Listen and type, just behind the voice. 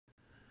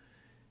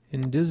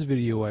In this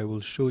video, I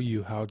will show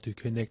you how to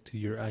connect to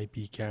your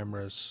IP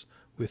cameras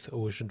with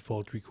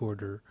Oceanvault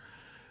Recorder.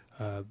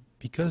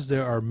 Because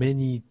there are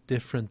many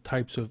different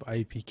types of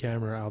IP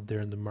camera out there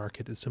in the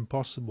market, it's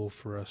impossible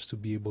for us to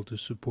be able to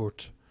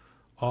support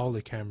all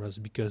the cameras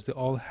because they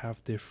all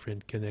have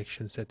different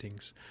connection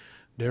settings.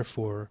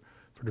 Therefore,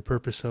 for the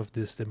purpose of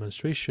this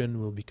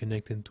demonstration, we'll be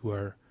connecting to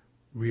our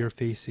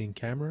rear-facing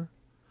camera,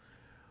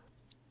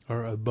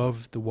 our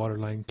above the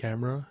waterline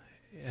camera,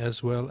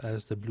 as well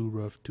as the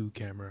Blu-ray 2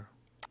 camera.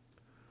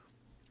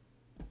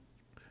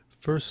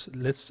 First,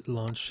 let's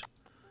launch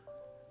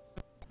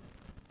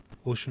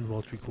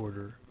Oceanvault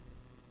Recorder.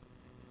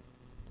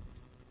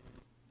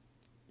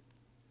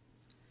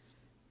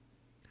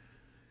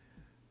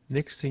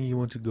 Next thing you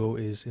want to go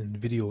is in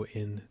Video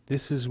In.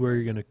 This is where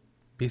you're going to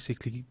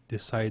basically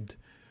decide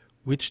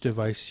which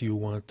device you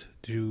want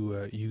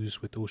to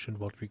use with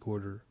Oceanvault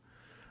Recorder.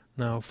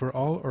 Now, for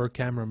all our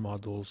camera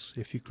models,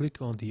 if you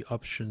click on the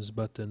Options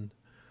button,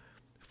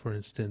 for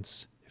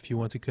instance, if you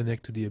want to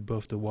connect to the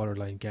above the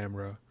waterline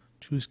camera,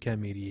 choose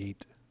Cam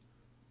 88.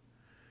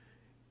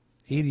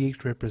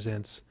 88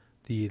 represents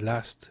the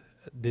last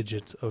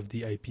digit of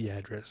the IP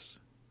address.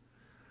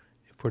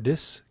 For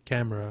this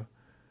camera,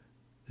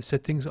 the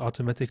settings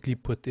automatically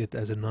put it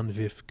as a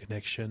non-VIF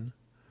connection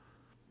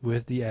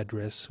with the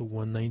address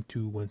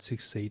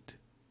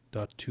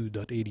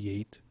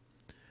 192.168.2.88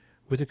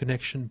 with a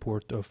connection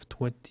port of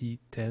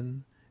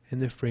 2010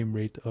 and a frame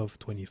rate of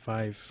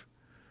 25.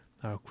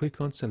 Now click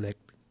on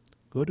Select,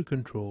 go to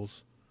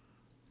Controls,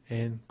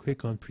 and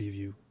click on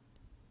Preview.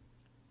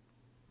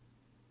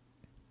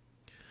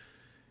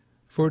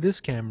 For this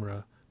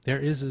camera, there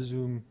is a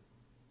zoom.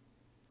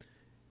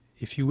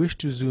 If you wish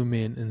to zoom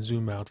in and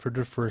zoom out for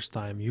the first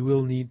time, you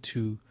will need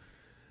to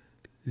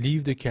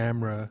leave the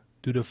camera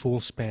to the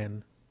full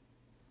span.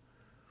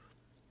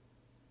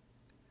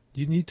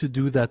 You need to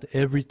do that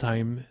every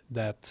time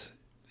that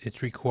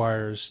it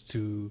requires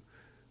to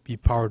be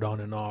powered on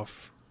and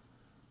off.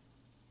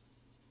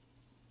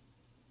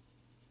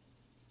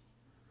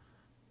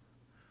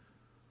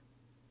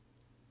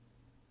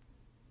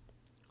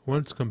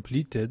 Once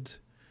completed,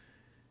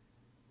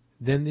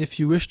 then if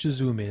you wish to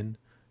zoom in,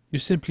 you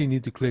simply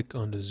need to click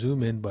on the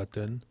zoom in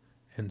button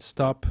and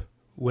stop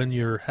when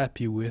you're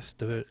happy with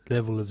the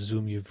level of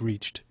zoom you've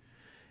reached.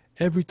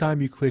 Every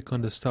time you click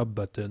on the stop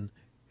button,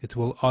 it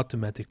will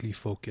automatically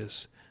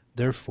focus.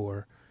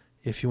 Therefore,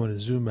 if you want to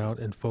zoom out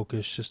and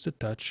focus just a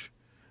touch,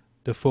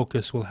 the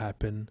focus will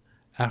happen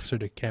after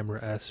the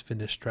camera has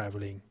finished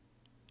traveling.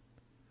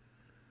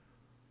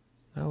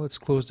 Now let's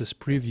close this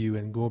preview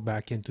and go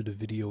back into the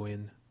Video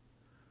In.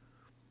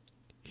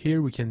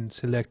 Here we can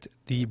select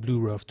the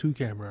Blu-ray 2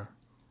 camera.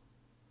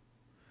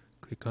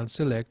 Click on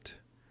Select,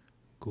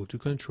 go to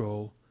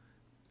Control,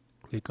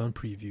 click on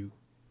Preview.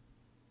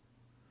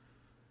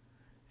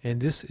 And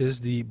this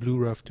is the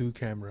Blu-ray 2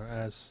 camera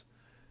as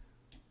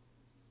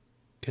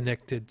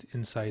connected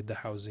inside the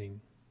housing.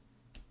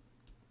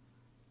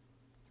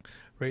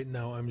 Right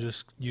now I'm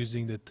just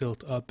using the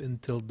tilt up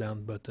and tilt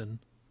down button.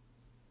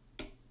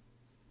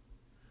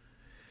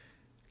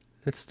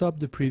 Let's stop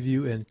the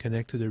preview and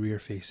connect to the rear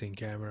facing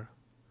camera.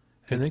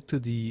 Connect to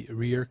the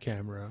rear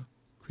camera,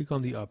 click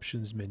on the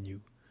Options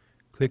menu,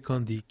 click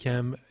on the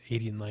Cam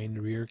 89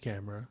 rear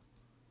camera,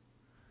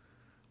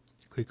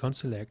 click on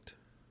Select,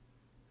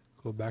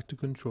 go back to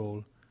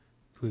Control,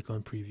 click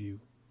on Preview.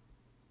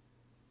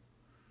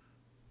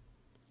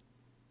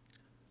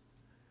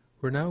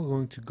 We're now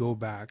going to go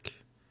back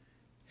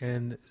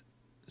and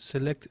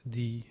select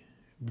the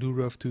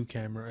Blu-ray 2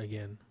 camera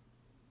again.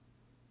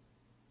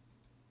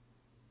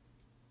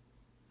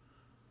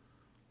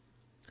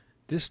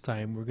 This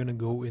time we're going to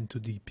go into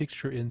the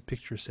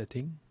picture-in-picture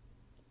setting,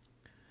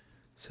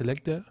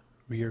 select the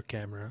rear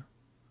camera,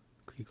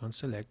 click on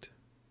Select,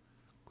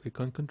 click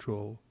on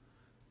Control,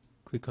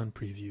 click on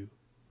Preview.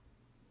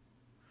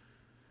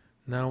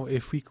 Now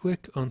if we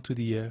click onto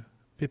the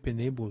PIP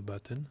Enable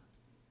button,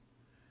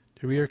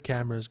 the rear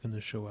camera is going to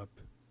show up.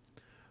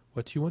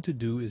 What you want to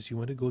do is you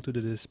want to go to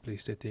the display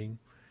setting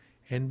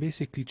and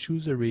basically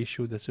choose a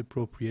ratio that's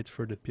appropriate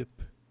for the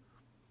PIP.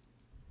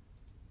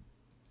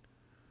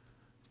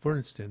 For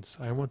instance,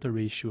 I want a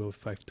ratio of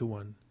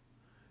 5:1.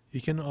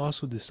 You can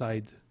also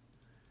decide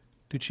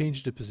to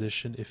change the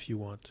position if you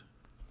want.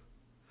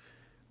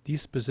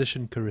 This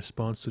position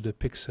corresponds to the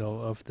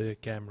pixel of the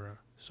camera.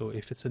 So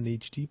if it's an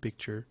HD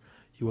picture,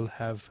 you will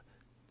have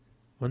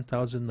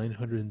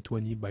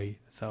 1920 by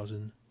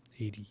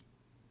 1080.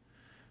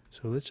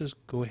 So let's just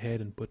go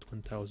ahead and put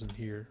 1000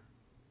 here,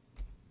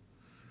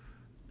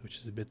 which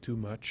is a bit too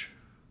much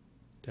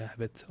to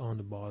have it on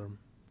the bottom.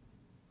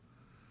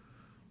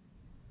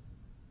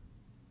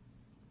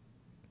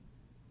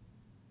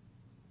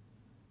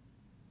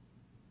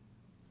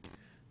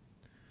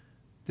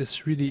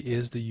 This really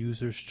is the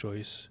user's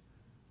choice.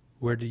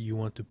 Where do you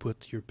want to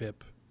put your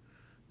PIP?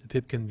 The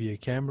PIP can be a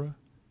camera.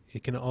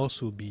 It can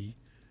also be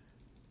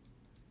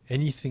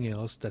anything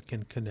else that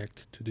can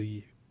connect to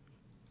the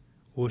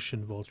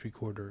Oceanvault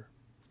Recorder.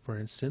 For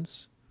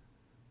instance,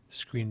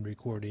 screen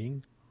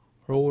recording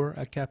or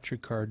a capture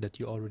card that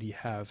you already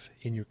have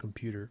in your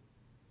computer.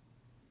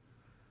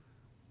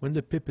 When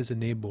the PIP is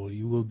enabled,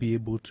 you will be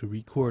able to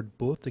record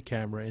both the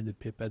camera and the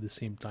PIP at the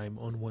same time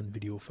on one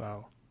video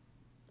file.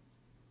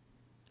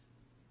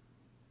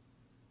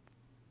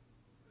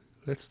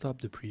 Let's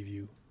stop the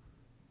preview,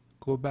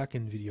 go back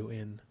in video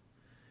in,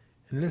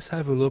 and let's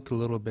have a look a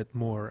little bit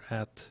more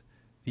at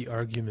the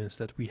arguments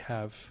that we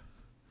have.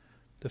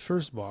 The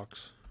first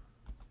box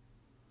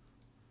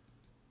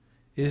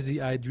is the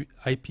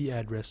IP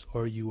address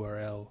or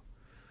URL.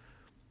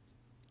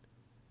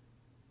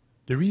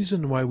 The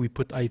reason why we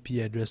put IP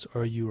address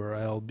or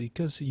URL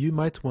because you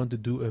might want to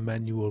do a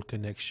manual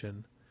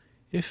connection.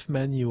 If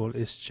manual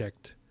is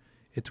checked,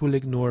 it will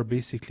ignore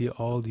basically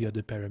all the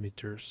other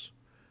parameters.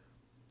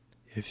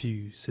 If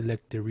you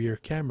select the rear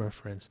camera,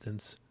 for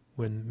instance,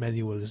 when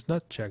manual is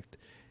not checked,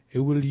 it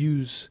will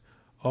use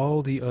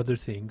all the other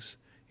things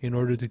in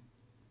order to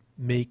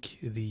make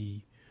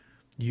the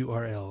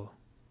URL.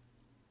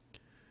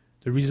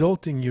 The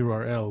resulting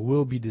URL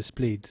will be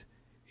displayed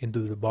into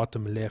the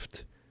bottom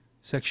left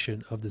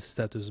section of the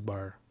status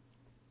bar.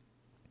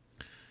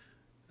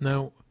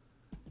 Now,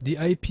 the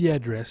IP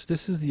address,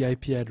 this is the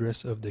IP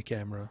address of the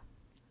camera.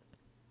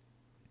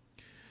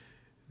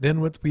 Then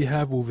what we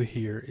have over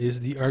here is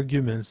the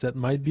arguments that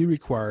might be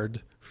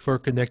required for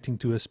connecting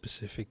to a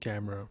specific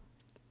camera.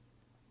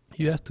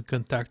 You have to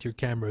contact your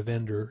camera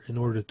vendor in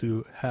order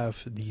to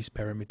have these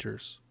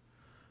parameters.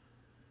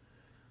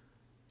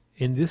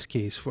 In this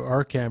case, for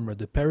our camera,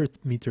 the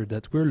parameter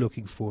that we're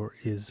looking for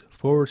is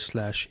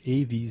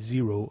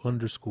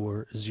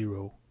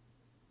 /AV0_0.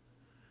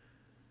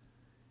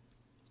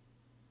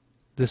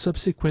 The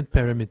subsequent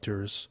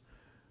parameters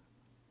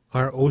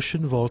are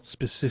Oceanvault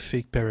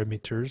specific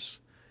parameters,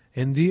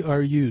 and they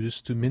are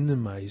used to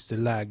minimize the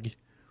lag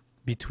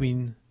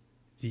between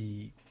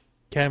the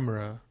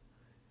camera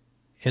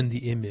and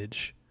the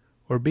image,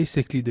 or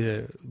basically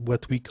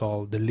what we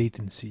call the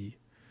latency.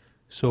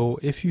 So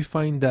if you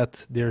find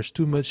that there's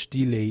too much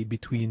delay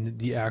between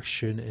the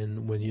action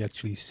and when you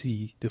actually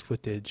see the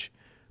footage,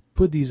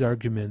 put these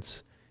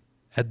arguments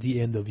at the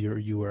end of your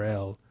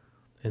URL,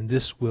 and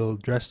this will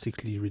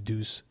drastically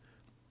reduce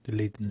the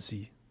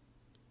latency.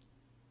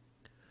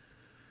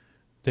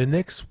 The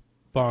next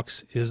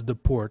box is the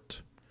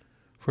port.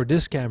 For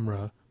this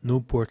camera, no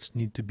ports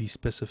need to be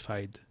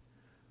specified.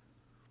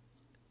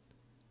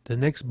 The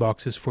next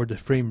box is for the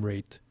frame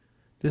rate.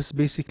 This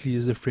basically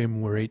is the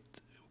frame rate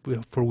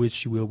for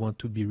which you will want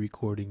to be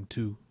recording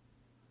to.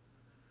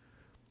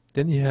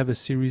 Then you have a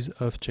series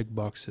of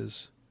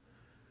checkboxes.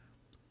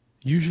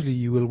 Usually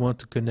you will want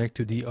to connect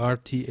to the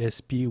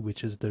RTSP,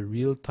 which is the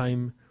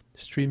real-time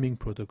streaming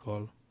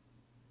protocol.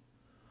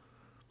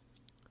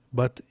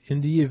 But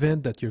in the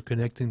event that you're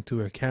connecting to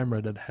a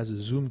camera that has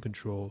a zoom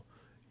control,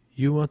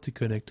 you want to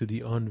connect to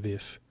the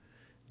OnVIF.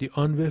 The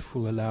OnVIF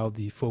will allow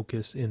the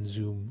focus and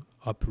zoom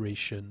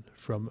operation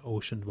from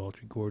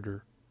Oceanvault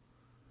Recorder.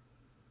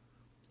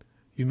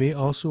 You may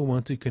also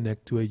want to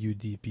connect to a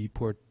UDP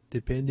port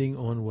depending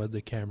on what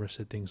the camera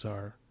settings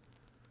are.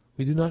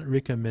 We do not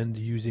recommend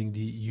using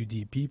the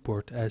UDP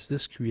port as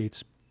this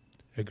creates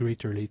a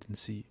greater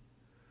latency.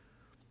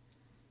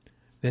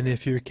 Then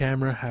if your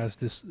camera has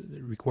this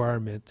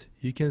requirement,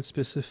 you can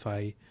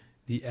specify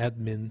the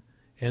admin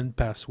and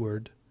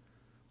password,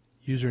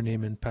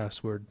 username and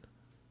password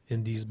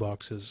in these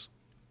boxes.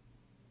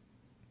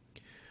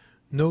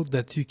 Note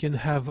that you can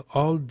have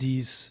all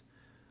these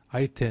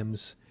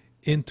items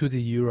into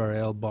the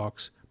URL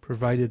box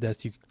provided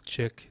that you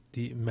check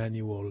the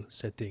manual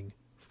setting.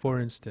 For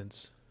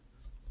instance,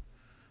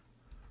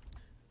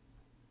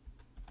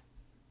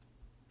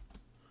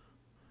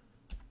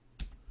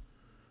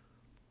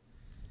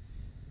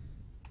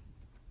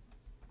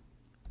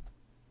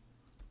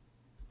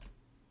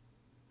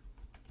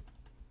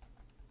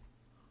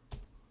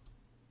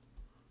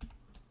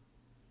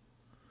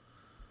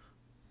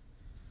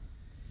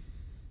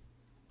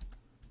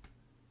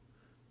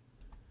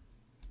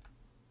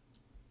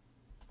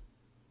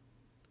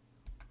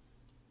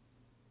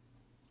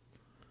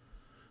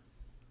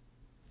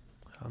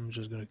 I'm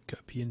just going to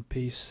copy and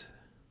paste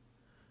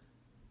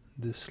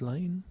this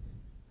line.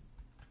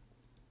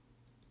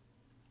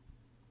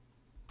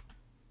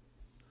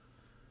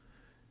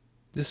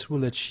 This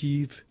will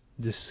achieve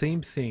the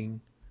same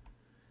thing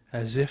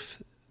as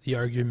if the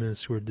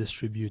arguments were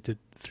distributed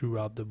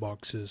throughout the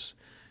boxes.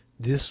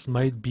 This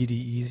might be the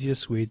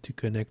easiest way to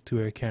connect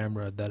to a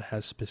camera that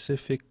has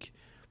specific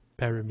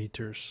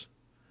parameters.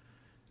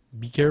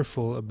 Be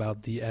careful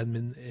about the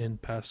admin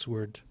and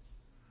password.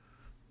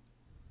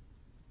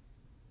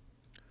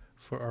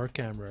 For our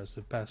cameras,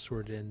 the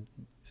password and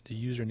the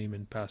username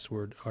and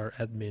password are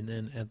admin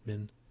and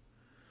admin.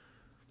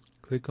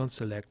 Click on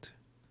select,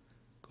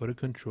 go to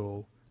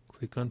control,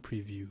 click on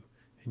preview,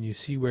 and you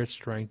see where it's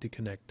trying to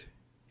connect.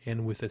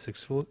 And with a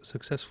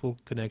successful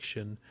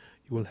connection,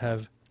 you will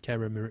have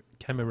camera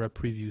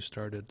preview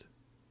started.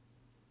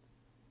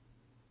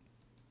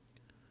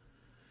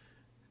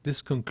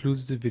 This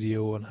concludes the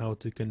video on how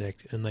to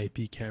connect an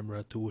IP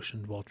camera to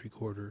Oceanvault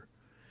Recorder.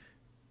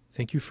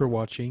 Thank you for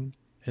watching.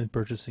 and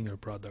purchasing our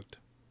product.